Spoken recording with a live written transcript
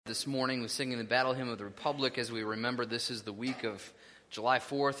this morning with singing the Battle Hymn of the Republic as we remember this is the week of July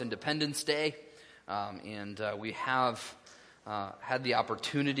 4th, Independence Day. We have had the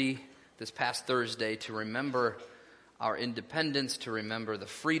opportunity this past Thursday to remember our independence, to remember the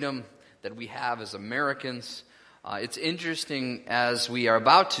freedom that we have as Americans. It's interesting as we are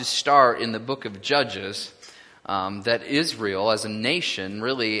about to start in the book of Judges that Israel as a nation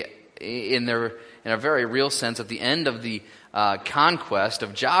really in a very real sense at the end of the conquest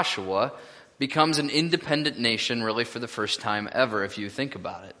of Joshua becomes an independent nation really for the first time ever if you think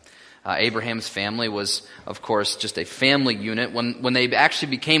about it. Abraham's family was, of course, just a family unit. When they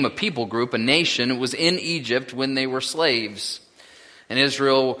actually became a people group, a nation, it was in Egypt when they were slaves. And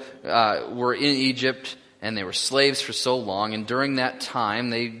Israel were in Egypt and they were slaves for so long. And during that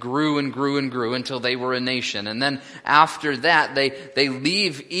time, they grew and grew and grew until they were a nation. And then after that, they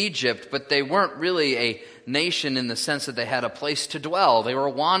leave Egypt, but they weren't really a nation in the sense that they had a place to dwell. They were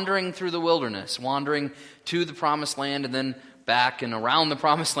wandering through the wilderness, wandering to the promised land and then back and around the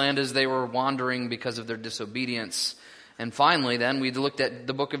promised land as they were wandering because of their disobedience. And finally, then, we looked at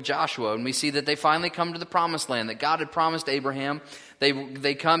the book of Joshua, and we see that they finally come to the promised land that God had promised Abraham.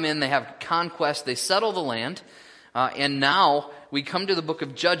 They come in, they have conquest, they settle the land, and now we come to the book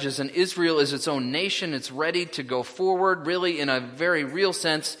of Judges, and Israel is its own nation. It's ready to go forward. Really, in a very real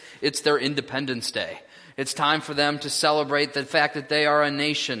sense, it's their Independence Day. It's time for them to celebrate the fact that they are a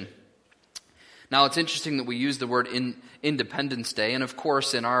nation. Now, it's interesting that we use the word Independence Day, and of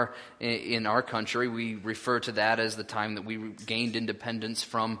course, in our country, we refer to that as the time that we gained independence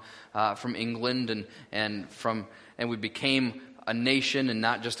from England, and we became a nation and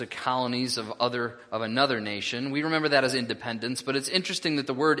not just a colonies of another nation. We remember that as independence, but it's interesting that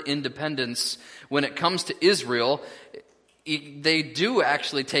the word independence, when it comes to Israel, they do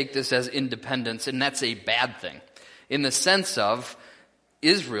actually take this as independence, and that's a bad thing. In the sense of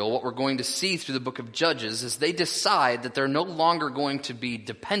Israel, what we're going to see through the book of Judges is they decide that they're no longer going to be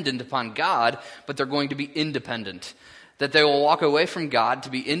dependent upon God, but they're going to be independent. That they will walk away from God to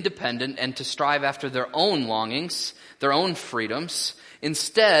be independent and to strive after their own longings, their own freedoms,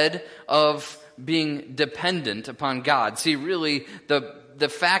 instead of being dependent upon God. See, really, the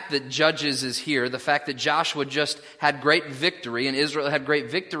fact that Judges is here, the fact that Joshua just had great victory and Israel had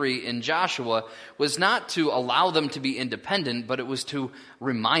great victory in Joshua was not to allow them to be independent, but it was to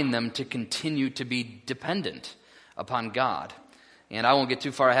remind them to continue to be dependent upon God. And I won't get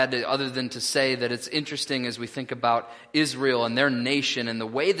too far ahead other than to say that it's interesting as we think about Israel and their nation and the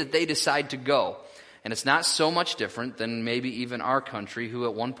way that they decide to go. And it's not so much different than maybe even our country, who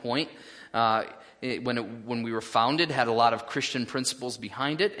at one point when we were founded, had a lot of Christian principles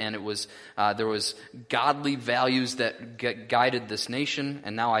behind it, and it was there was godly values that guided this nation.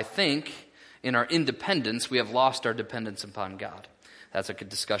 And now I think in our independence, we have lost our dependence upon God. That's a good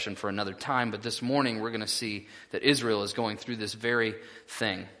discussion for another time. But this morning, we're going to see that Israel is going through this very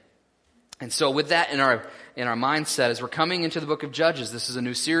thing. And so with that in our mindset, as we're coming into the book of Judges, this is a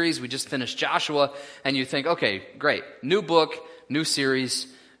new series. We just finished Joshua, and you think, okay, great, new book, new series,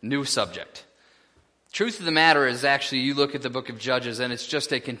 new subject. Truth of the matter is actually you look at the book of Judges and it's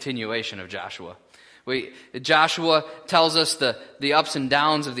just a continuation of Joshua. Joshua tells us the ups and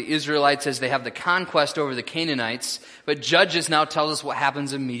downs of the Israelites as they have the conquest over the Canaanites, but Judges now tells us what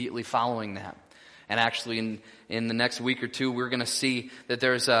happens immediately following that. And actually in the next week or two we're going to see that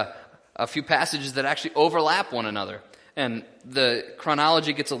there's a few passages that actually overlap one another. And the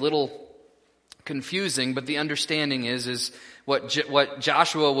chronology gets a little confusing, but the understanding is what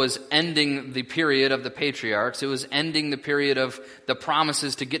Joshua was ending the period of the patriarchs. It was ending the period of the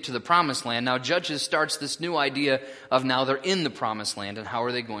promises to get to the promised land. Now Judges starts this new idea of now they're in the promised land, and how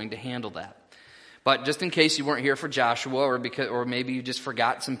are they going to handle that? But just in case you weren't here for Joshua, or maybe you just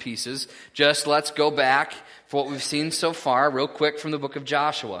forgot some pieces, just let's go back for what we've seen so far real quick from the book of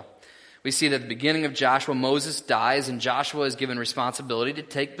Joshua. We see that at the beginning of Joshua, Moses dies, and Joshua is given responsibility to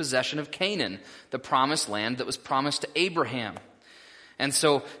take possession of Canaan, the promised land that was promised to Abraham. And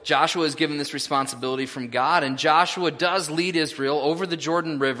so Joshua is given this responsibility from God, and Joshua does lead Israel over the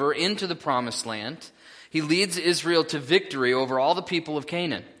Jordan River into the promised land. He leads Israel to victory over all the people of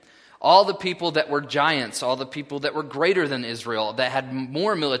Canaan, all the people that were giants, all the people that were greater than Israel, that had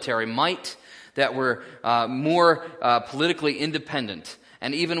more military might, that were more politically independent.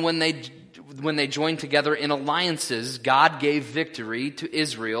 And even when they joined together in alliances, God gave victory to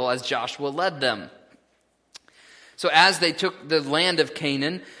Israel as Joshua led them. So as they took the land of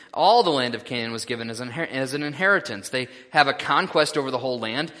Canaan, all the land of Canaan was given as an inheritance. They have a conquest over the whole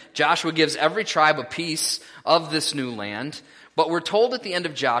land. Joshua gives every tribe a piece of this new land, But we're told at the end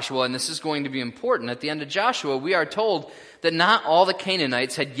of Joshua, and this is going to be important, at the end of Joshua, we are told that not all the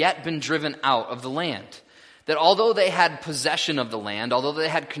Canaanites had yet been driven out of the land. That although they had possession of the land, although they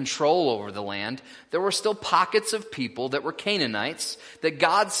had control over the land, there were still pockets of people that were Canaanites that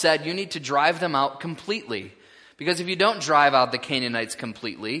God said you need to drive them out completely. Because if you don't drive out the Canaanites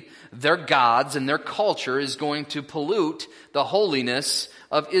completely, their gods and their culture is going to pollute the holiness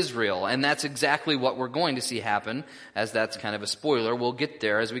of Israel. And that's exactly what we're going to see happen, as that's kind of a spoiler. We'll get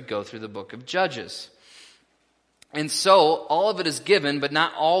there as we go through the book of Judges. And so, all of it is given, but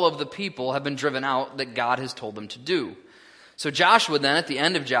not all of the people have been driven out that God has told them to do. So Joshua then, at the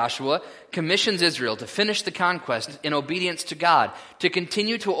end of Joshua, commissions Israel to finish the conquest in obedience to God, to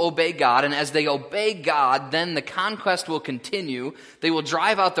continue to obey God, and as they obey God, then the conquest will continue. They will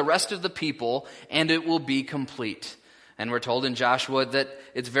drive out the rest of the people, and it will be complete. And we're told in Joshua that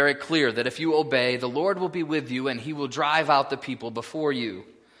it's very clear that if you obey, the Lord will be with you, and he will drive out the people before you.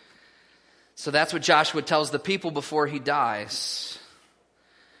 So that's what Joshua tells the people before he dies.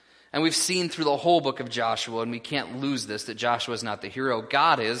 And we've seen through the whole book of Joshua, and we can't lose this, that Joshua is not the hero.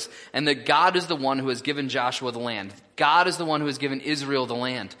 God is, and that God is the one who has given Joshua the land. God is the one who has given Israel the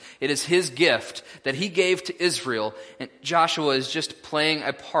land. It is his gift that he gave to Israel, and Joshua is just playing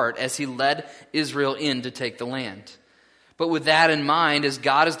a part as he led Israel in to take the land. But with that in mind, as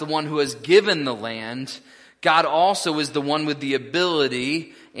God is the one who has given the land, God also is the one with the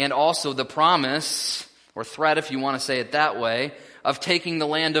ability and also the promise, or threat if you want to say it that way, of taking the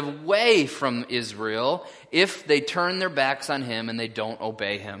land away from Israel if they turn their backs on him and they don't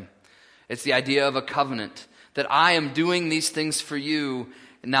obey him. It's the idea of a covenant, that I am doing these things for you.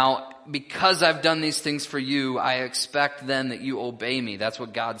 Now, because I've done these things for you, I expect then that you obey me. That's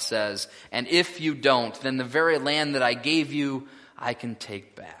what God says. And if you don't, then the very land that I gave you, I can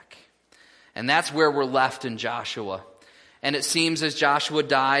take back. And that's where we're left in Joshua. And it seems as Joshua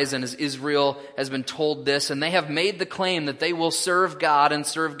dies and as Israel has been told this, and they have made the claim that they will serve God and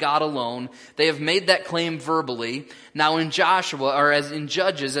serve God alone. They have made that claim verbally. Now in Joshua, or as in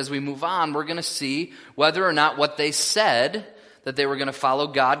Judges, as we move on, we're going to see whether or not what they said, that they were going to follow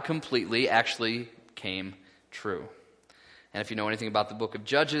God completely, actually came true. And if you know anything about the book of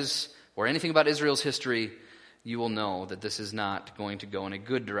Judges, or anything about Israel's history, you will know that this is not going to go in a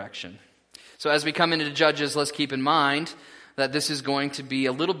good direction. So as we come into Judges, let's keep in mind that this is going to be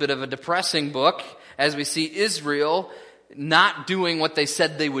a little bit of a depressing book as we see Israel not doing what they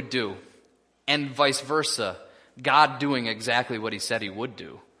said they would do, and vice versa, God doing exactly what he said he would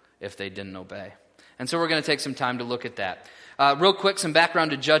do if they didn't obey. And so we're going to take some time to look at that. Real quick, some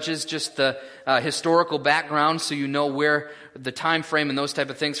background to Judges, just the historical background so you know where the time frame and those type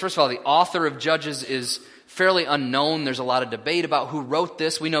of things. First of all, the author of Judges is fairly unknown. There's a lot of debate about who wrote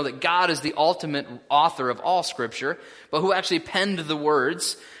this. We know that God is the ultimate author of all Scripture, but who actually penned the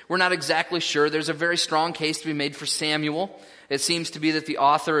words, we're not exactly sure. There's a very strong case to be made for Samuel. It seems to be that the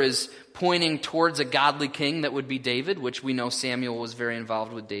author is pointing towards a godly king that would be David, which we know Samuel was very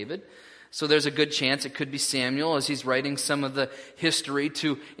involved with David. So there's a good chance it could be Samuel as he's writing some of the history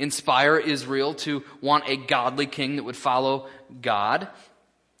to inspire Israel to want a godly king that would follow God.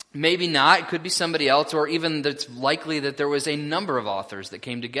 Maybe not. It could be somebody else, or even it's likely that there was a number of authors that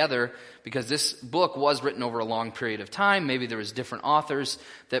came together because this book was written over a long period of time. Maybe there was different authors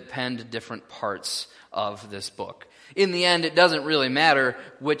that penned different parts of this book. In the end, it doesn't really matter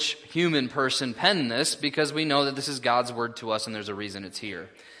which human person penned this because we know that this is God's word to us and there's a reason it's here.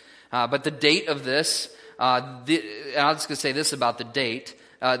 But the date of this, I'm just going to say this about the date.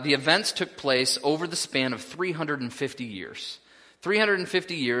 The events took place over the span of 350 years.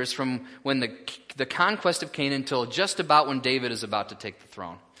 350 years from when the conquest of Canaan until just about when David is about to take the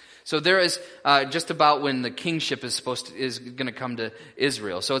throne. So there is just about when the kingship is going to come to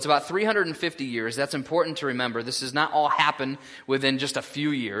Israel. So it's about 350 years. That's important to remember. This does not all happen within just a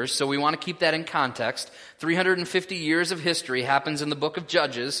few years. So we want to keep that in context. 350 years of history happens in the book of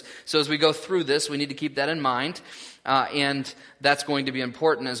Judges. So as we go through this, we need to keep that in mind. And that's going to be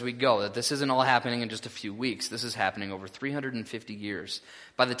important as we go, that this isn't all happening in just a few weeks. This is happening over 350 years.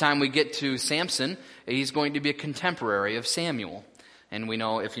 By the time we get to Samson, he's going to be a contemporary of Samuel. And we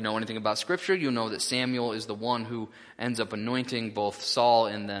know, if you know anything about Scripture, you know that Samuel is the one who ends up anointing both Saul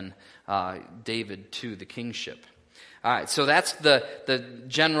and then David to the kingship. All right, so that's the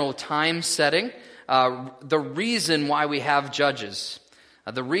general time setting. The reason why we have Judges,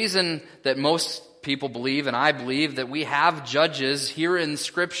 the reason that most people believe, and I believe, that we have Judges here in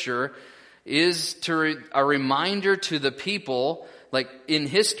Scripture is a reminder to the people like in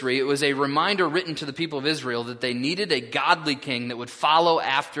history, it was a reminder written to the people of Israel that they needed a godly king that would follow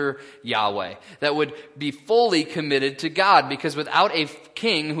after Yahweh, that would be fully committed to God, because without a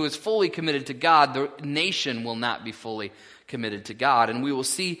king who is fully committed to God, the nation will not be fully committed to God. And we will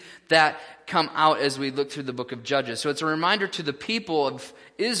see that come out as we look through the book of Judges. So it's a reminder to the people of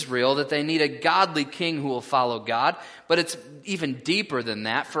Israel that they need a godly king who will follow God. But it's even deeper than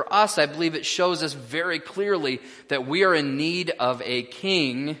that. For us, I believe it shows us very clearly that we are in need of a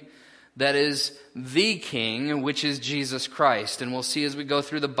king that is the king, which is Jesus Christ. And we'll see as we go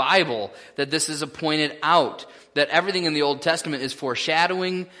through the Bible that this is pointed out, that everything in the Old Testament is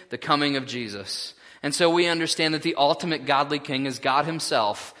foreshadowing the coming of Jesus. And so we understand that the ultimate godly king is God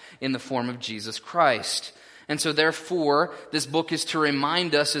himself in the form of Jesus Christ. And so therefore, this book is to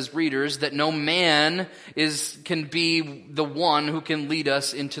remind us as readers that no man can be the one who can lead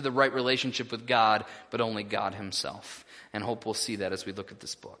us into the right relationship with God, but only God himself. And hope we'll see that as we look at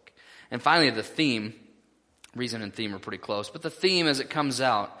this book. And finally, the theme. Reason and theme are pretty close, but the theme as it comes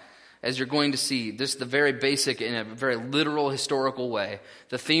out, as you're going to see, this is the very basic, in a very literal, historical way.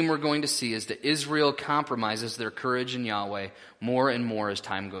 The theme we're going to see is that Israel compromises their courage in Yahweh more and more as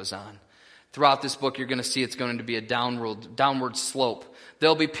time goes on. Throughout this book, you're going to see it's going to be a downward slope.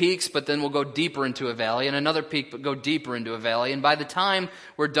 There'll be peaks, but then we'll go deeper into a valley, and another peak, but go deeper into a valley. And by the time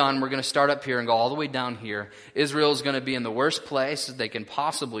we're done, we're going to start up here and go all the way down here. Israel is going to be in the worst place they can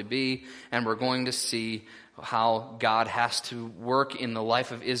possibly be, and we're going to see how God has to work in the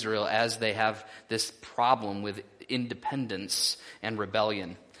life of Israel as they have this problem with independence and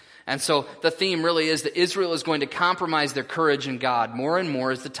rebellion. And so the theme really is that Israel is going to compromise their courage in God more and more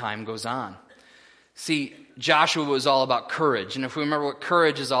as the time goes on. See, Joshua was all about courage. And if we remember what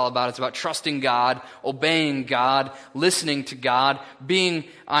courage is all about, it's about trusting God, obeying God, listening to God, being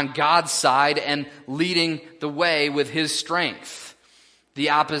on God's side, and leading the way with his strength.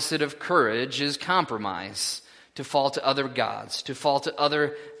 The opposite of courage is compromise, to fall to other gods, to fall to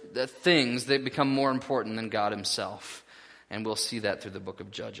other things that become more important than God himself. And we'll see that through the book of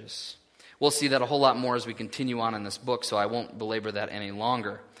Judges. We'll see that a whole lot more as we continue on in this book, so I won't belabor that any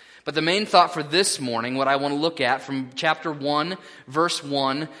longer. But the main thought for this morning, what I want to look at from chapter 1, verse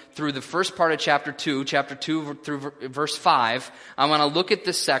 1, through the first part of chapter 2 through verse 5, I want to look at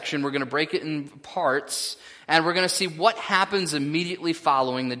this section. We're going to break it in parts, and we're going to see what happens immediately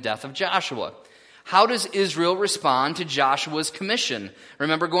following the death of Joshua. How does Israel respond to Joshua's commission?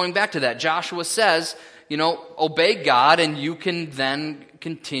 Remember, going back to that, Joshua says, obey God and you can then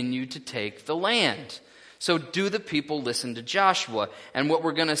continue to take the land. So do the people listen to Joshua? And what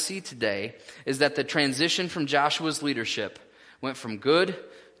we're going to see today is that the transition from Joshua's leadership went from good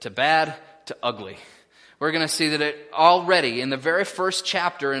to bad to ugly. We're going to see that it already in the very first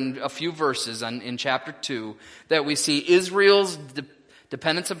chapter, in a few verses in chapter 2, that we see Israel's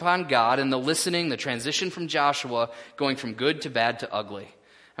dependence upon God and the transition from Joshua going from good to bad to ugly.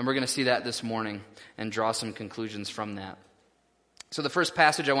 And we're going to see that this morning and draw some conclusions from that. So the first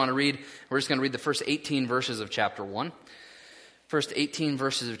passage I want to read, we're just going to read the first 18 verses of chapter 1. First 18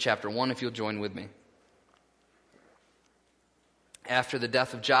 verses of chapter 1, if you'll join with me. After the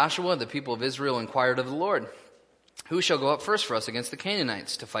death of Joshua, the people of Israel inquired of the Lord, "Who shall go up first for us against the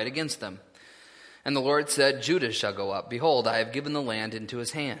Canaanites to fight against them?" And the Lord said, "Judah shall go up. Behold, I have given the land into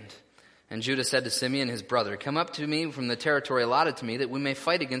his hand." And Judah said to Simeon his brother, "Come up to me from the territory allotted to me, that we may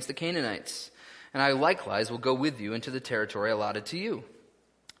fight against the Canaanites. And I likewise will go with you into the territory allotted to you."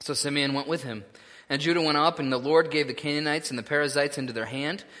 So Simeon went with him. And Judah went up, and the Lord gave the Canaanites and the Perizzites into their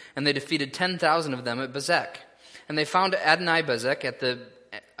hand, and they defeated 10,000 of them at Bezek. And they found Adoni-Bezek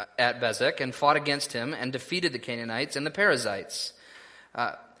at Bezek, and fought against him, and defeated the Canaanites and the Perizzites.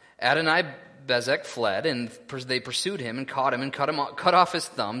 Adoni-Bezek fled, and they pursued him, and caught him, and cut off his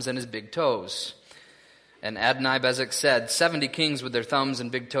thumbs and his big toes. And Adoni-Bezek said, 70 kings with their thumbs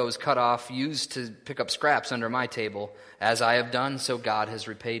and big toes cut off used to pick up scraps under my table. As I have done, so God has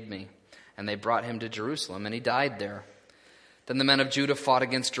repaid me. And they brought him to Jerusalem, and he died there. Then the men of Judah fought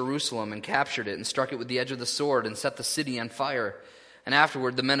against Jerusalem and captured it and struck it with the edge of the sword and set the city on fire. And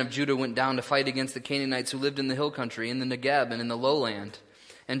afterward the men of Judah went down to fight against the Canaanites who lived in the hill country, in the Negeb and in the lowland.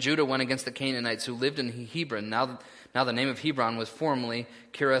 And Judah went against the Canaanites who lived in Hebron. Now the name of Hebron was formerly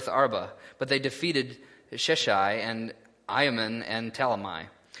Kiriath Arba. But they defeated Sheshai and Iman and Talamai.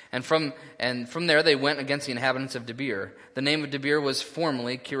 And from there they went against the inhabitants of Debir. The name of Debir was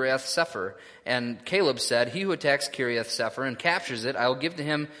formerly Kiriath Sepher. And Caleb said, "He who attacks Kiriath Sepher and captures it, I will give to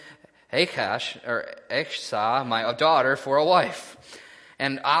him Achsah, my daughter, for a wife."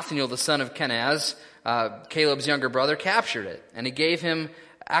 And Othniel, the son of Kenaz, Caleb's younger brother, captured it. And he gave him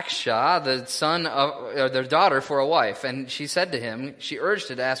Aksha, the son of their daughter, for a wife. And she said to him, she urged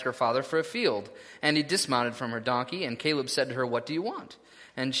him to ask her father for a field. And he dismounted from her donkey, and Caleb said to her, "What do you want?"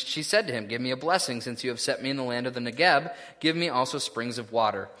 And she said to him, "Give me a blessing, since you have set me in the land of the Negeb. Give me also springs of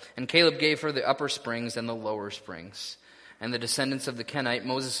water." And Caleb gave her the upper springs and the lower springs. And the descendants of the Kenite,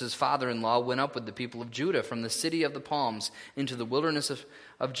 Moses' father-in-law, went up with the people of Judah from the city of the palms into the wilderness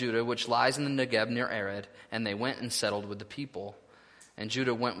of Judah, which lies in the Negeb near Arad. And they went and settled with the people. And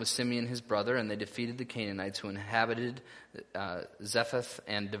Judah went with Simeon his brother, and they defeated the Canaanites who inhabited Zephath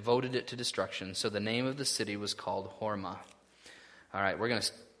and devoted it to destruction. So the name of the city was called Hormah. All right, we're going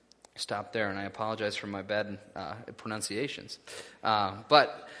to stop there, and I apologize for my bad pronunciations.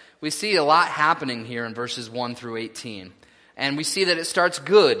 But we see a lot happening here in verses 1 through 18. And we see that it starts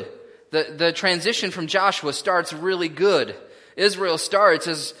good. The transition from Joshua starts really good. Israel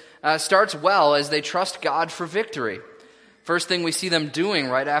starts well as they trust God for victory. First thing we see them doing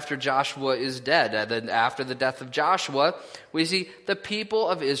right after Joshua is dead, after the death of Joshua, we see the people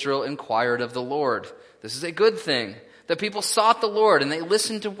of Israel inquired of the Lord. This is a good thing. The people sought the Lord and they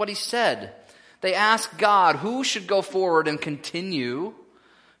listened to what he said. They asked God, who should go forward and continue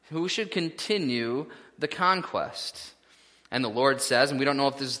the conquest? And the Lord says, and we don't know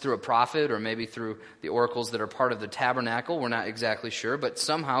if this is through a prophet or maybe through the oracles that are part of the tabernacle, we're not exactly sure, but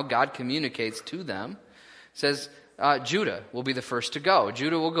somehow God communicates to them, says, Judah will be the first to go.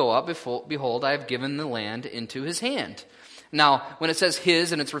 Judah will go up, behold, I have given the land into his hand. Now, when it says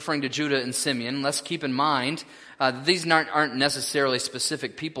his, and it's referring to Judah and Simeon, let's keep in mind, these aren't necessarily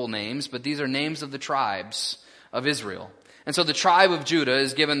specific people names, but these are names of the tribes of Israel. And so the tribe of Judah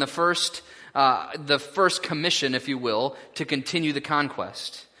is given the first commission, if you will, to continue the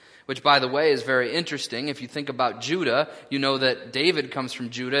conquest. Which, by the way, is very interesting. If you think about Judah, you know that David comes from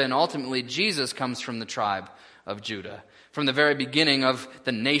Judah, and ultimately Jesus comes from the tribe of Judah. From the very beginning of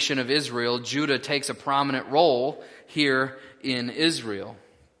the nation of Israel, Judah takes a prominent role here in Israel.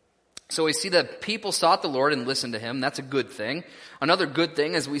 So we see that people sought the Lord and listened to him. That's a good thing. Another good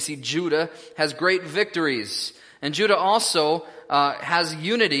thing is we see Judah has great victories. And Judah also has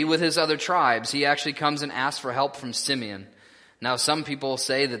unity with his other tribes. He actually comes and asks for help from Simeon. Now, some people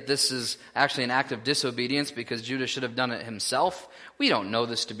say that this is actually an act of disobedience because Judah should have done it himself. We don't know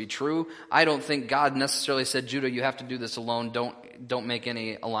this to be true. I don't think God necessarily said, Judah, you have to do this alone. Don't make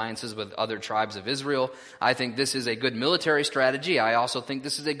any alliances with other tribes of Israel. I think this is a good military strategy. I also think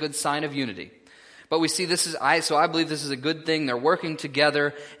this is a good sign of unity. But we see so I believe this is a good thing. They're working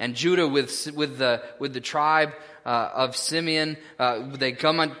together, and Judah with the tribe of Simeon, they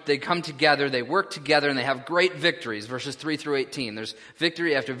come together, they work together, and they have great victories. Verses 3 through 18. There's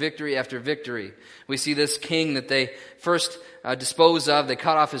victory after victory after victory. We see this king that they first dispose of. They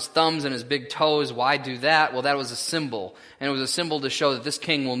cut off his thumbs and his big toes. Why do that? Well, that was a symbol, and it was a symbol to show that this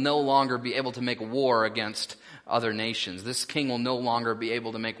king will no longer be able to make war against other nations. This king will no longer be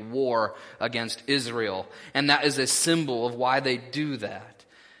able to make war against Israel. And that is a symbol of why they do that.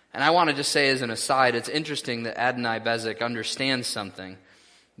 And I want to just say as an aside, it's interesting that Adonai-Bezek understands something.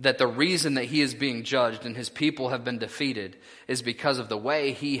 That the reason that he is being judged and his people have been defeated is because of the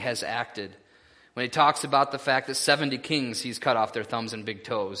way he has acted. When he talks about the fact that 70 kings he's cut off their thumbs and big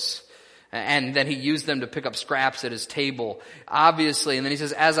toes. And then he used them to pick up scraps at his table. Obviously, and then he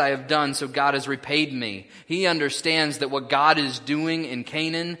says, as I have done, so God has repaid me. He understands that what God is doing in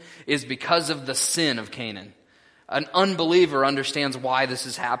Canaan is because of the sin of Canaan. An unbeliever understands why this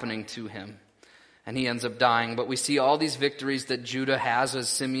is happening to him. And he ends up dying. But we see all these victories that Judah has as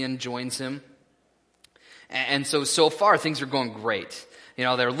Simeon joins him. And so far things are going great. You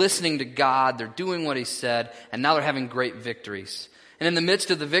know, they're listening to God, they're doing what he said, and now they're having great victories. And in the midst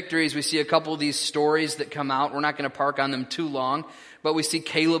of the victories, we see a couple of these stories that come out. We're not going to park on them too long. But we see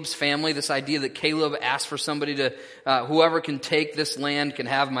Caleb's family, this idea that Caleb asked for somebody to, whoever can take this land can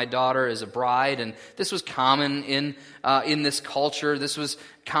have my daughter as a bride. And this was common in this culture. This was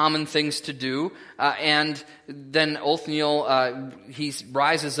common things to do. And then Othniel, he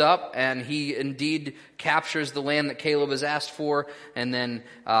rises up and he indeed captures the land that Caleb has asked for. And then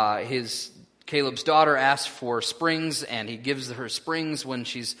Caleb's daughter asks for springs, and he gives her springs when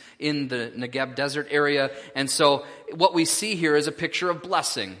she's in the Negeb desert area. And so what we see here is a picture of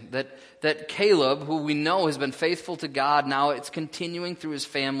blessing, that Caleb, who we know has been faithful to God, now it's continuing through his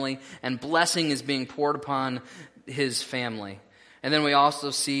family, and blessing is being poured upon his family. And then we also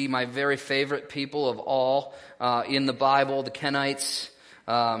see my very favorite people of all in the Bible, the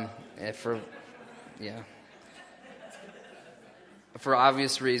for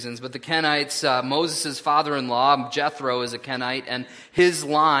obvious reasons. But the Kenites, Moses' father-in-law, Jethro, is a Kenite, and his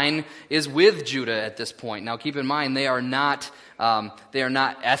line is with Judah at this point. Now keep in mind, they are not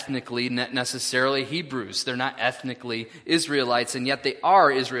ethnically necessarily Hebrews. They're not ethnically Israelites, and yet they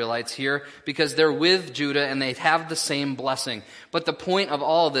are Israelites here because they're with Judah and they have the same blessing. But the point of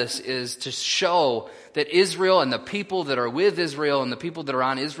all this is to show that Israel and the people that are with Israel and the people that are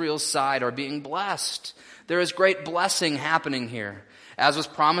on Israel's side are being blessed. There is great blessing happening here, as was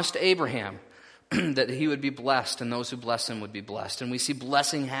promised to Abraham, that he would be blessed and those who bless him would be blessed. And we see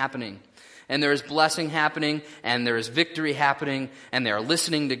blessing happening. And there is blessing happening, and there is victory happening, and they are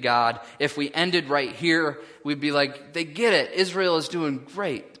listening to God. If we ended right here, we'd be like, they get it. Israel is doing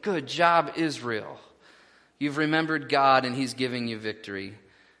great. Good job, Israel. You've remembered God, and he's giving you victory.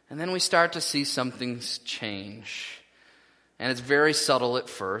 And then we start to see some things change. And it's very subtle at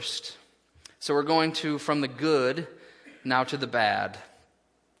first. So we're going from the good now to the bad.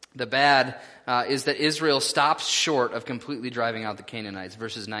 The bad is that Israel stops short of completely driving out the Canaanites,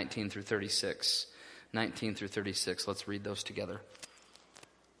 verses 19 through 36. 19 through 36. Let's read those together.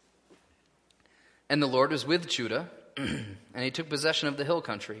 And the Lord was with Judah, and he took possession of the hill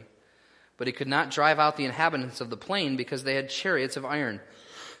country. But he could not drive out the inhabitants of the plain because they had chariots of iron.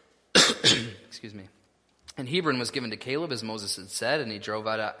 Excuse me. And Hebron was given to Caleb, as Moses had said, and he drove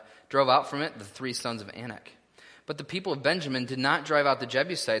out from it the 3 sons of Anak. But the people of Benjamin did not drive out the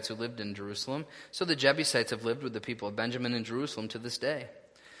Jebusites who lived in Jerusalem, so the Jebusites have lived with the people of Benjamin in Jerusalem to this day.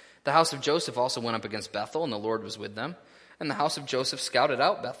 The house of Joseph also went up against Bethel, and the Lord was with them. And the house of Joseph scouted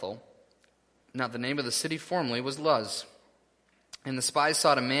out Bethel. Now the name of the city formerly was Luz. And the spies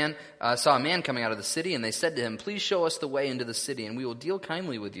saw a man coming out of the city, and they said to him, "Please show us the way into the city, and we will deal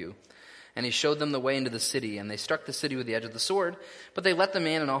kindly with you." And he showed them the way into the city, and they struck the city with the edge of the sword, but they let the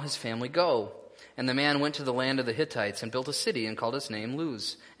man and all his family go. And the man went to the land of the Hittites and built a city and called its name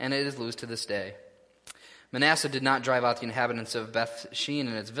Luz, and it is Luz to this day. Manasseh did not drive out the inhabitants of Beth-shean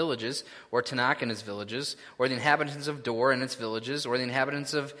and its villages, or Tanakh and its villages, or the inhabitants of Dor and its villages, or the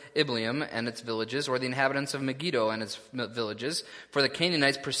inhabitants of Ibleam and its villages, or the inhabitants of Megiddo and its villages, for the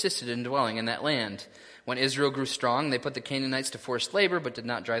Canaanites persisted in dwelling in that land. When Israel grew strong, they put the Canaanites to forced labor, but did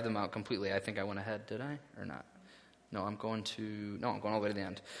not drive them out completely. I think I went ahead, did I? Or not? No, I'm going all the way to the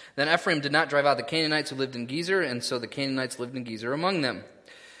end. Then Ephraim did not drive out the Canaanites who lived in Gezer, and so the Canaanites lived in Gezer among them.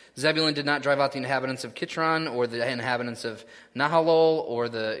 Zebulun did not drive out the inhabitants of Kitron, or the inhabitants of Nahalol,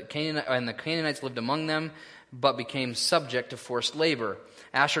 and the Canaanites lived among them, but became subject to forced labor.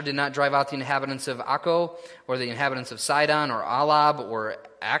 Asher did not drive out the inhabitants of Akko, or the inhabitants of Sidon, or Alab, or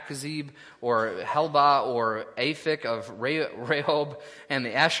Akzib, or Helba, or Aphik of Rehob, and the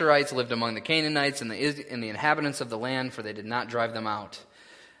Asherites lived among the Canaanites and the inhabitants of the land, for they did not drive them out.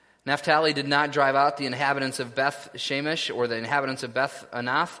 Naphtali did not drive out the inhabitants of Beth Shemesh or the inhabitants of Beth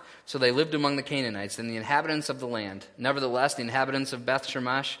Anath, so they lived among the Canaanites and the inhabitants of the land. Nevertheless, the inhabitants of Beth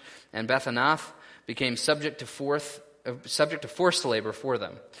Shemesh and Beth Anath became subject to forced labor for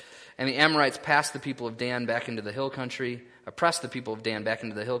them. And the Amorites oppressed the people of Dan back into the hill country,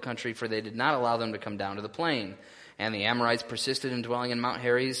 for they did not allow them to come down to the plain. And the Amorites persisted in dwelling in Mount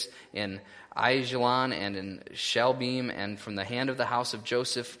Heres, in Aijalon, and in Shelbim, and from the hand of the house of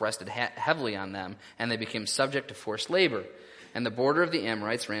Joseph rested heavily on them, and they became subject to forced labor. And the border of the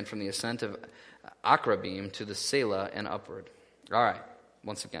Amorites ran from the ascent of Akrabim to the Selah and upward. All right,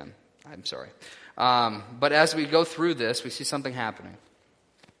 once again, I'm sorry. But as we go through this, we see something happening.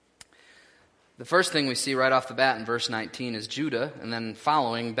 The first thing we see right off the bat in verse 19 is Judah, and then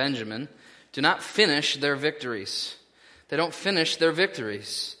following Benjamin, do not finish their victories. They don't finish their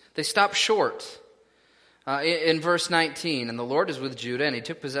victories. They stop short. In verse 19, and the Lord is with Judah, and he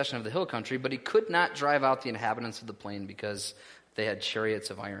took possession of the hill country, but he could not drive out the inhabitants of the plain because they had chariots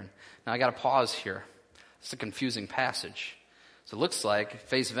of iron. Now I got to pause here. It's a confusing passage. So it looks like,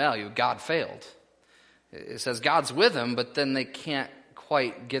 face value, God failed. It says God's with them, but then they can't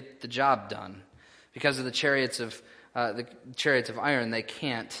quite get the job done. Because of the chariots of iron, they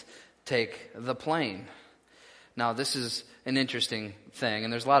can't take the plain. Now, this is an interesting thing,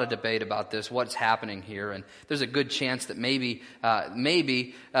 and there's a lot of debate about this, what's happening here, and there's a good chance that maybe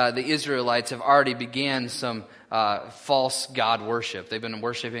the Israelites have already began some false god worship. They've been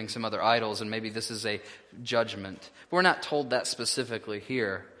worshiping some other idols, and maybe this is a judgment. We're not told that specifically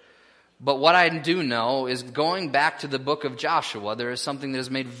here. But what I do know is going back to the book of Joshua, there is something that is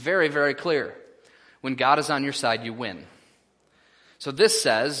made very, very clear. When God is on your side, you win. So this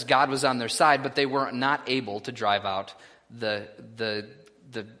says God was on their side, but they were not able to drive out the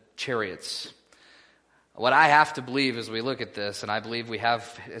chariots. What I have to believe as we look at this, and I believe we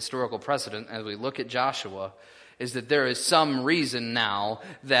have historical precedent as we look at Joshua, is that there is some reason now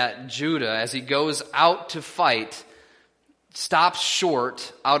that Judah, as he goes out to fight, stops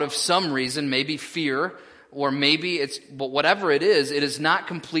short out of some reason, maybe fear, or maybe but whatever it is not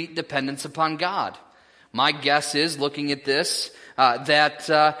complete dependence upon God. My guess is, looking at this,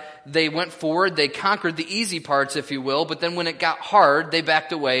 that they went forward, they conquered the easy parts, if you will, but then when it got hard, they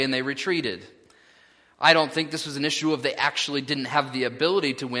backed away and they retreated. I don't think this was an issue of they actually didn't have the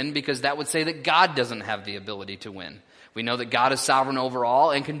ability to win, because that would say that God doesn't have the ability to win. We know that God is sovereign over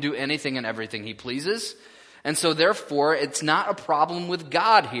all and can do anything and everything he pleases. And so therefore, it's not a problem with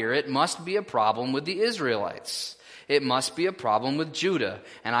God here. It must be a problem with the Israelites. It must be a problem with Judah.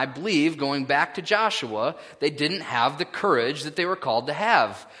 And I believe, going back to Joshua, they didn't have the courage that they were called to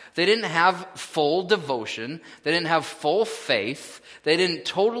have. They didn't have full devotion. They didn't have full faith. They didn't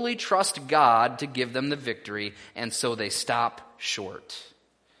totally trust God to give them the victory. And so they stop short.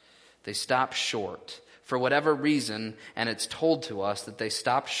 They stop short for whatever reason. And it's told to us that they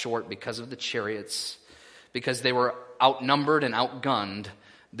stopped short because of the chariots. Because they were outnumbered and outgunned,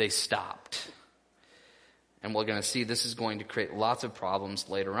 they stopped. And we're going to see this is going to create lots of problems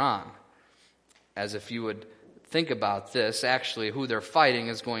later on. As if you would think about this, actually who they're fighting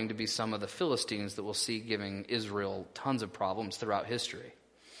is going to be some of the Philistines that we'll see giving Israel tons of problems throughout history.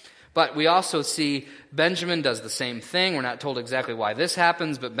 But we also see Benjamin does the same thing. We're not told exactly why this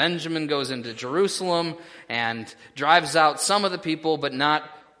happens, but Benjamin goes into Jerusalem and drives out some of the people, but not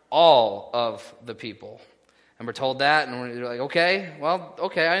all of the people. And we're told that, and we're like, okay,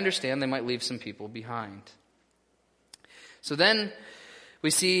 I understand. They might leave some people behind. So then we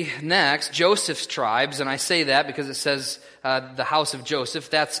see next Joseph's tribes, and I say that because it says the house of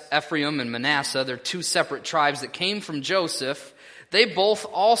Joseph. That's Ephraim and Manasseh. They're two separate tribes that came from Joseph. They both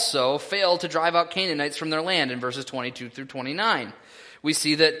also failed to drive out Canaanites from their land in verses 22 through 29. We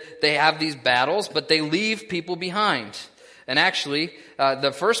see that they have these battles, but they leave people behind. And actually,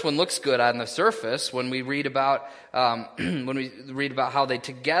 the first one looks good on the surface when we read about how they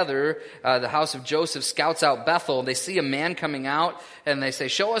together, the house of Joseph scouts out Bethel. They see a man coming out, and they say,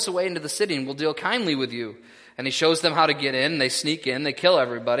 "Show us a way into the city, and we'll deal kindly with you." And he shows them how to get in. They sneak in, they kill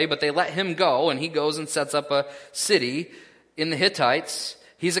everybody, but they let him go, and he goes and sets up a city in the Hittites.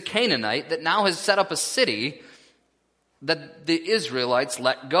 He's a Canaanite that now has set up a city that the Israelites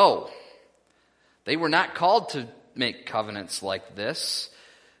let go. They were not called to make covenants like this.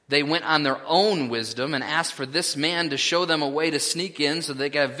 They went on their own wisdom and asked for this man to show them a way to sneak in so they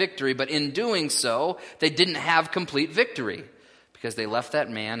could have victory. But in doing so, they didn't have complete victory because they left that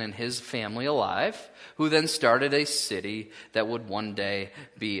man and his family alive, who then started a city that would one day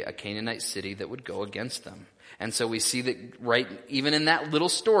be a Canaanite city that would go against them. And so we see that right even in that little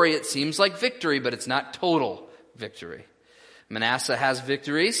story, it seems like victory, but it's not total victory. Manasseh has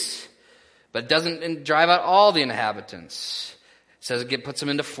victories, but doesn't drive out all the inhabitants. It says it puts them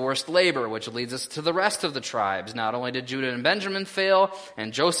into forced labor, which leads us to the rest of the tribes. Not only did Judah and Benjamin fail,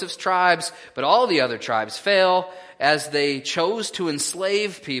 and Joseph's tribes, but all the other tribes fail as they chose to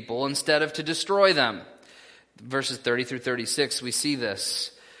enslave people instead of to destroy them. Verses 30 through 36, we see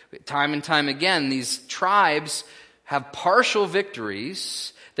this. Time and time again, these tribes have partial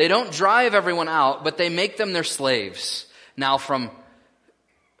victories. They don't drive everyone out, but they make them their slaves. Now, from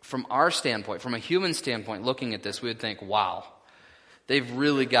our standpoint, from a human standpoint, looking at this, we would think, wow, they've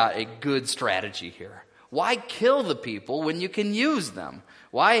really got a good strategy here. Why kill the people when you can use them?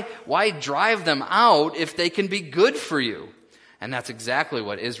 Why drive them out if they can be good for you? And that's exactly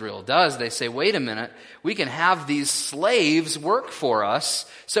what Israel does. They say, wait a minute, we can have these slaves work for us,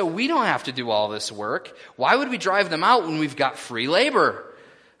 so we don't have to do all this work. Why would we drive them out when we've got free labor?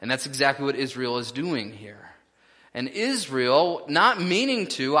 And that's exactly what Israel is doing here. And Israel, not meaning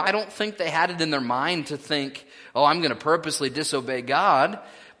to, I don't think they had it in their mind to think, oh, I'm going to purposely disobey God.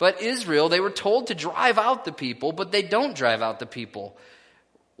 But Israel, they were told to drive out the people, but they don't drive out the people.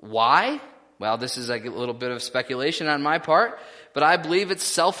 Why? Well, this is like a little bit of speculation on my part, but I believe it's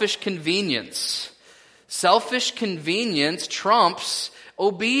selfish convenience. Selfish convenience trumps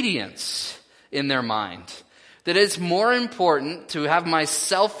obedience in their mind. That it's more important to have my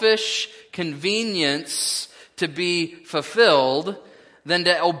selfish convenience to be fulfilled than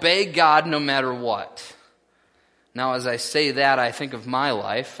to obey God no matter what. Now, as I say that, I think of my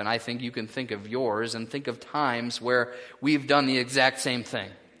life, and I think you can think of yours, and think of times where we've done the exact same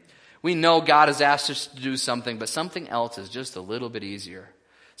thing. We know God has asked us to do something, but something else is just a little bit easier.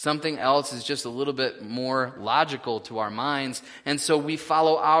 Something else is just a little bit more logical to our minds, and so we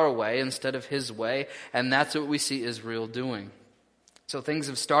follow our way instead of His way, and that's what we see Israel doing. So things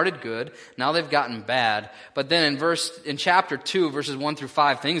have started good, now they've gotten bad, but then in chapter 2, verses 1 through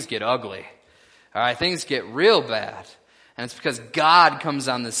 5, things get ugly. All right, things get real bad. And it's because God comes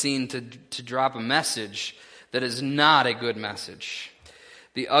on the scene to drop a message that is not a good message.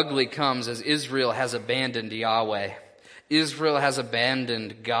 The ugly comes as Israel has abandoned Yahweh. Israel has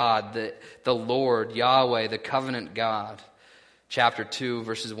abandoned God, the Lord, Yahweh, the covenant God. Chapter 2,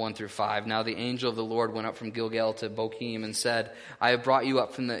 verses 1 through 5. Now the angel of the Lord went up from Gilgal to Bochim and said, I have brought you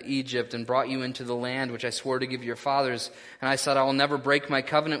up from Egypt and brought you into the land which I swore to give your fathers. And I said, I will never break my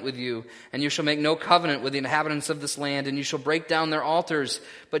covenant with you, and you shall make no covenant with the inhabitants of this land, and you shall break down their altars.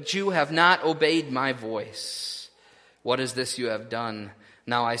 But you have not obeyed my voice. What is this you have done?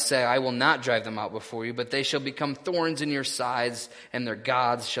 Now I say, I will not drive them out before you, but they shall become thorns in your sides, and their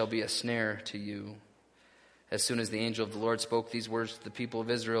gods shall be a snare to you. As soon as the angel of the Lord spoke these words to the people of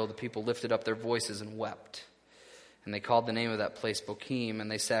Israel, the people lifted up their voices and wept. And they called the name of that place Bochim, and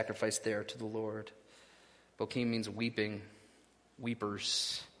they sacrificed there to the Lord. Bochim means weeping,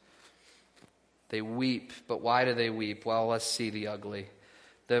 weepers. They weep, but why do they weep? Well, let's see the ugly.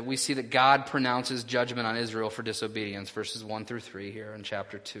 We see that God pronounces judgment on Israel for disobedience, verses 1 through 3 here in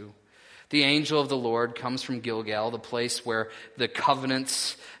chapter 2. The angel of the Lord comes from Gilgal, the place where the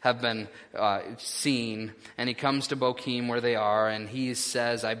covenants have been seen, and he comes to Bochim where they are, and he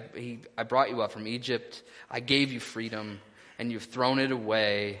says, I brought you up from Egypt, I gave you freedom, and you've thrown it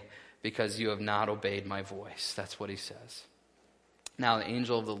away because you have not obeyed my voice. That's what he says. Now, the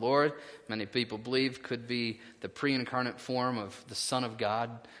angel of the Lord, many people believe, could be the pre-incarnate form of the Son of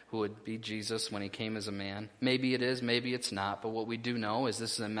God, who would be Jesus when he came as a man. Maybe it is, maybe it's not, but what we do know is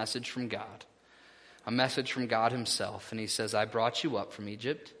this is a message from God. A message from God himself. And he says, I brought you up from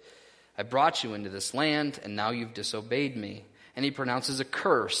Egypt. I brought you into this land, and now you've disobeyed me. And he pronounces a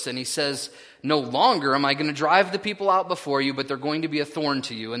curse, and he says, no longer am I going to drive the people out before you, but they're going to be a thorn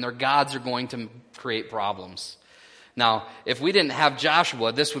to you, and their gods are going to create problems. Now, if we didn't have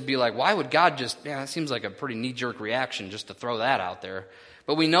Joshua, this would be like, why would God it seems like a pretty knee-jerk reaction just to throw that out there.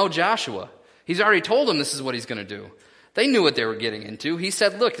 But we know Joshua. He's already told them this is what he's going to do. They knew what they were getting into. He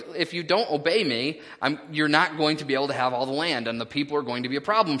said, look, if you don't obey me, you're not going to be able to have all the land, and the people are going to be a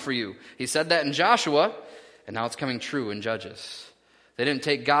problem for you. He said that in Joshua, and now it's coming true in Judges. They didn't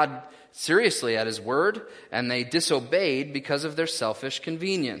take God seriously at his word, and they disobeyed because of their selfish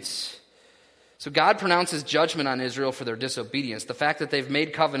convenience. So God pronounces judgment on Israel for their disobedience. The fact that they've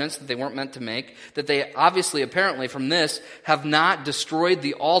made covenants that they weren't meant to make, that they obviously, apparently from this, have not destroyed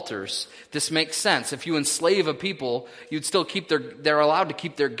the altars. This makes sense. If you enslave a people, you'd still they're allowed to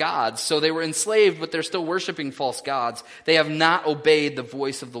keep their gods. So they were enslaved, but they're still worshiping false gods. They have not obeyed the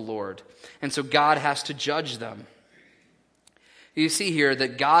voice of the Lord. And so God has to judge them. You see here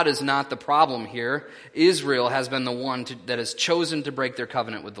that God is not the problem here. Israel has been the one that has chosen to break their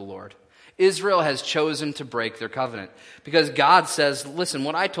covenant with the Lord. Israel has chosen to break their covenant because God says, listen,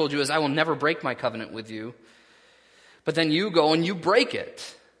 what I told you is I will never break my covenant with you. But then you go and you break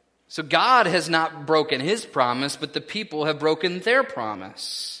it. So God has not broken his promise, but the people have broken their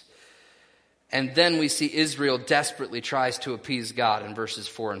promise. And then we see Israel desperately tries to appease God in verses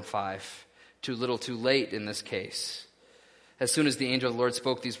 4 and 5. Too little, too late in this case. As soon as the angel of the Lord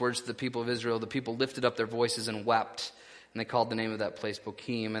spoke these words to the people of Israel, the people lifted up their voices and wept. And they called the name of that place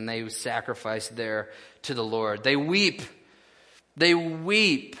Bochim, and they sacrificed there to the Lord. They weep. They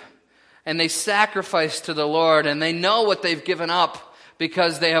weep. And they sacrifice to the Lord, and they know what they've given up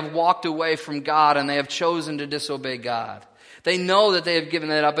because they have walked away from God and they have chosen to disobey God. They know that they have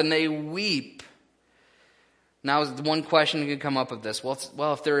given it up, and they weep. Now, one question can come up of this.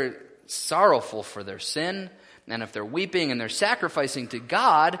 Well, if they're sorrowful for their sin, and if they're weeping and they're sacrificing to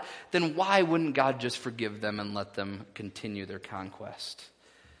God, then why wouldn't God just forgive them and let them continue their conquest?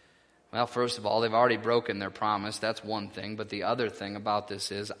 Well, first of all, they've already broken their promise. That's one thing. But the other thing about this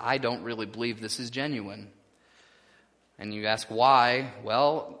is I don't really believe this is genuine. And you ask why?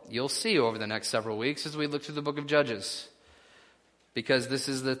 Well, you'll see over the next several weeks as we look through the book of Judges. Because this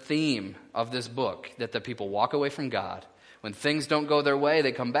is the theme of this book, that the people walk away from God. When things don't go their way,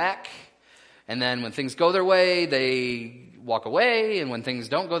 they come back. And then when things go their way, they walk away. And when things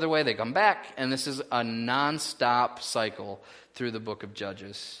don't go their way, they come back. And this is a nonstop cycle through the book of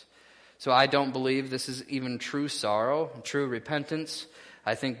Judges. So I don't believe this is even true sorrow, true repentance.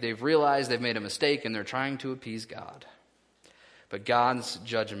 I think they've realized they've made a mistake and they're trying to appease God. But God's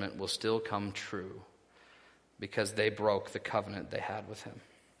judgment will still come true because they broke the covenant they had with him.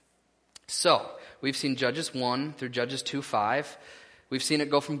 So we've seen Judges 1 through Judges 2:5. We've seen it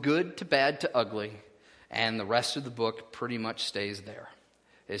go from good to bad to ugly, and the rest of the book pretty much stays there.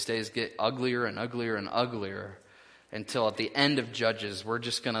 It get uglier and uglier and uglier until at the end of Judges, we're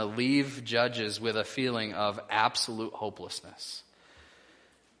just going to leave Judges with a feeling of absolute hopelessness.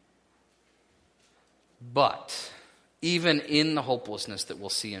 But even in the hopelessness that we'll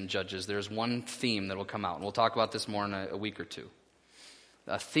see in Judges, there's one theme that will come out. And we'll talk about this more in a week or two.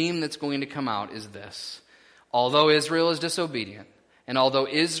 A theme that's going to come out is this. Although Israel is disobedient, and although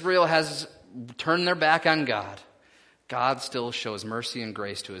Israel has turned their back on God, God still shows mercy and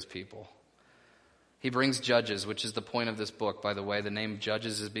grace to his people. He brings judges, which is the point of this book, by the way. The name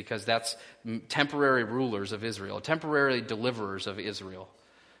Judges is because that's temporary rulers of Israel, temporary deliverers of Israel.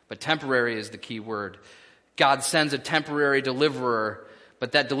 But temporary is the key word. God sends a temporary deliverer,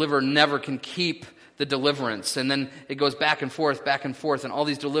 but that deliverer never can keep the deliverance. And then it goes back and forth, and all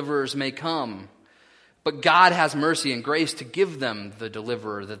these deliverers may come. But God has mercy and grace to give them the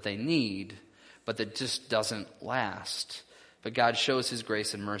deliverer that they need, but that just doesn't last. But God shows his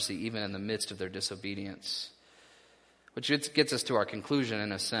grace and mercy even in the midst of their disobedience. Which gets us to our conclusion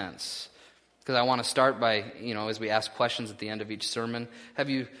in a sense. Because I want to start by, as we ask questions at the end of each sermon, have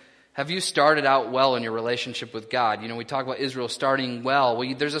you started out well in your relationship with God? We talk about Israel starting well.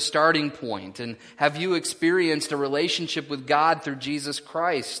 There's a starting point. And have you experienced a relationship with God through Jesus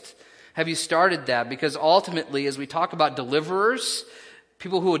Christ? Have you started that? Because ultimately, as we talk about deliverers,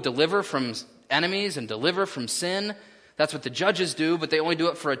 people who would deliver from enemies and deliver from sin, that's what the judges do, but they only do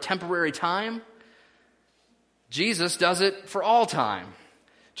it for a temporary time. Jesus does it for all time.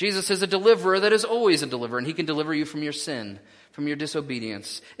 Jesus is a deliverer that is always a deliverer, and he can deliver you from your sin, from your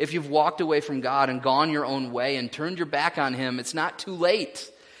disobedience. If you've walked away from God and gone your own way and turned your back on him, it's not too late.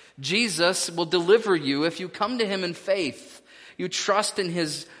 Jesus will deliver you if you come to him in faith. You trust in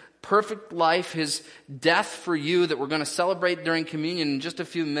his perfect life, his death for you that we're going to celebrate during communion in just a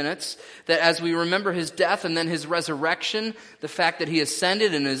few minutes, that as we remember his death and then his resurrection, the fact that he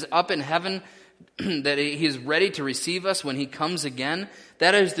ascended and is up in heaven, that he is ready to receive us when he comes again,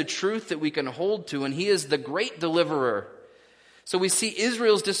 that is the truth that we can hold to, and he is the great deliverer. So we see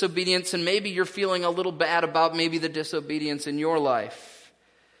Israel's disobedience, and maybe you're feeling a little bad about maybe the disobedience in your life.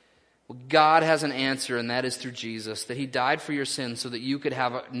 Well, God has an answer, and that is through Jesus, that he died for your sins so that you could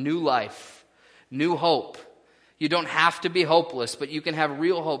have a new life, new hope. You don't have to be hopeless, but you can have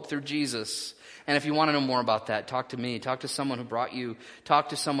real hope through Jesus. And if you want to know more about that, talk to me, talk to someone who brought you, talk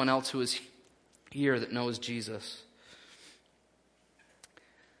to someone else who is here that knows Jesus.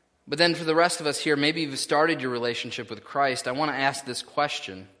 But then for the rest of us here, maybe you've started your relationship with Christ. I want to ask this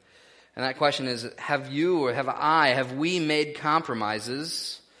question. And that question is, have we made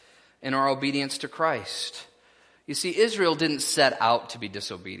compromises in our obedience to Christ? You see, Israel didn't set out to be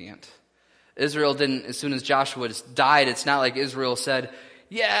disobedient. Israel didn't, as soon as Joshua died, it's not like Israel said,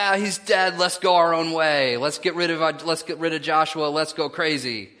 yeah, he's dead, let's go our own way. Let's get rid of Joshua, let's go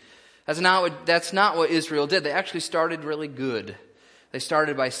crazy. That's not what Israel did. They actually started really good. They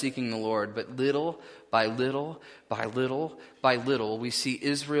started by seeking the Lord, but little by little, we see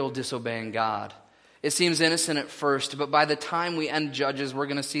Israel disobeying God. It seems innocent at first, but by the time we end Judges, we're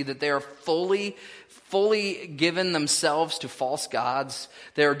going to see that they are fully given themselves to false gods.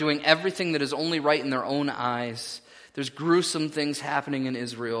 They are doing everything that is only right in their own eyes. There's gruesome things happening in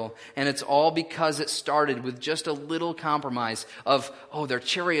Israel, and it's all because it started with just a little compromise of, their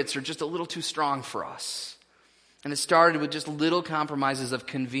chariots are just a little too strong for us. And it started with just little compromises of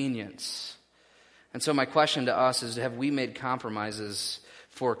convenience. And so my question to us is, have we made compromises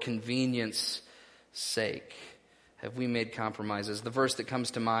for convenience sake? Have we made compromises? The verse that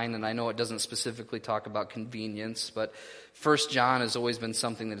comes to mind, and I know it doesn't specifically talk about convenience, but 1 John has always been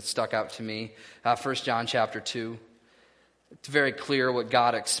something that has stuck out to me. 1 John chapter 2. It's very clear what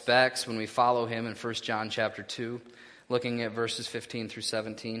God expects when we follow him in 1 John chapter 2, looking at verses 15 through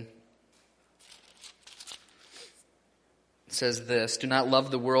 17. It says this, do not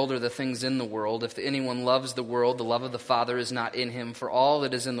love the world or the things in the world. If anyone loves the world, the love of the Father is not in him. For all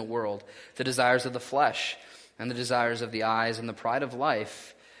that is in the world, the desires of the flesh and the desires of the eyes and the pride of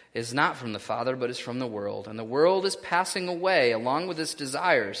life is not from the Father, but is from the world. And the world is passing away along with its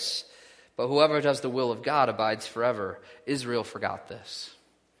desires. But whoever does the will of God abides forever. Israel forgot this.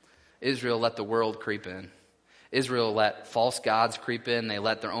 Israel let the world creep in. Israel let false gods creep in. They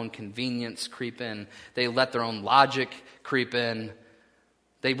let their own convenience creep in. They let their own logic creep in.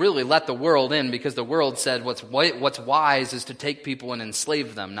 They really let the world in because the world said what's wise is to take people and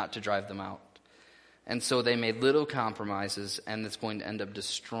enslave them, not to drive them out. And so they made little compromises, and it's going to end up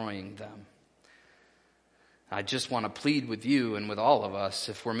destroying them. I just want to plead with you and with all of us,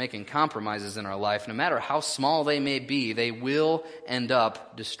 if we're making compromises in our life, no matter how small they may be, they will end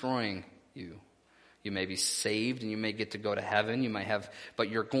up destroying you. You may be saved and you may get to go to heaven. But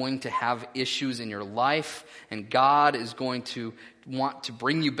you're going to have issues in your life, and God is going to want to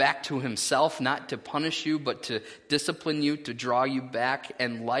bring you back to himself, not to punish you, but to discipline you, to draw you back,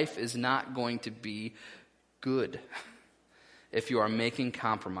 and life is not going to be good if you are making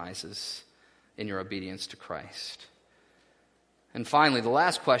compromises in your obedience to Christ. And finally, the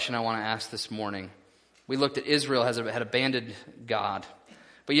last question I want to ask this morning. We looked at Israel had abandoned God.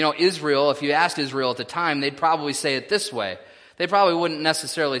 But Israel, if you asked Israel at the time, they'd probably say it this way. They probably wouldn't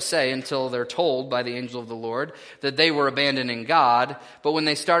necessarily say until they're told by the angel of the Lord that they were abandoning God. But when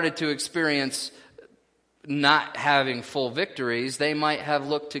they started to experience not having full victories, they might have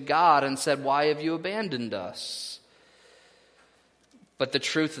looked to God and said, "Why have you abandoned us?" But the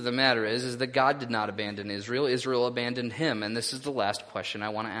truth of the matter is that God did not abandon Israel. Israel abandoned him. And this is the last question I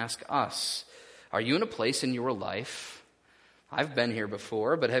want to ask us. Are you in a place in your life? I've been here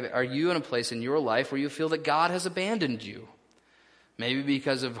before, but are you in a place in your life where you feel that God has abandoned you? Maybe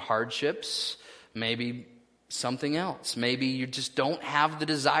because of hardships, maybe something else. Maybe you just don't have the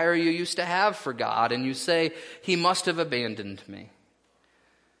desire you used to have for God, and you say, "He must have abandoned me."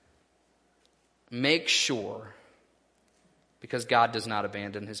 Make sure, because God does not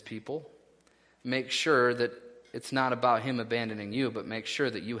abandon his people, make sure that it's not about him abandoning you, but make sure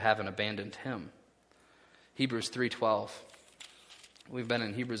that you haven't abandoned him. Hebrews 3:12. We've been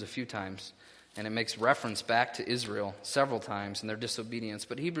in Hebrews a few times, and it makes reference back to Israel several times and their disobedience.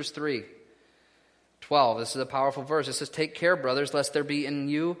 But Hebrews 3:12, this is a powerful verse. It says, "Take care, brothers, lest there be in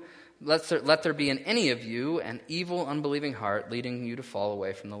you, let there be in any of you an evil, unbelieving heart, leading you to fall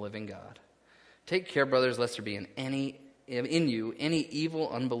away from the living God." Take care, brothers, lest there be in you any evil,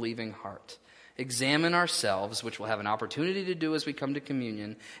 unbelieving heart. Examine ourselves, which we'll have an opportunity to do as we come to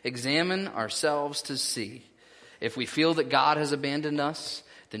communion. Examine ourselves to see. If we feel that God has abandoned us,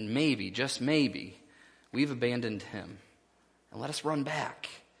 then maybe, just maybe, we've abandoned him. And let us run back.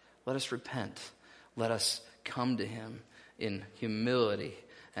 Let us repent. Let us come to him in humility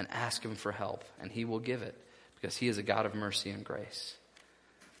and ask him for help. And he will give it, because he is a God of mercy and grace.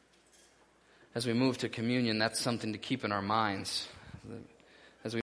 As we move to communion, that's something to keep in our minds.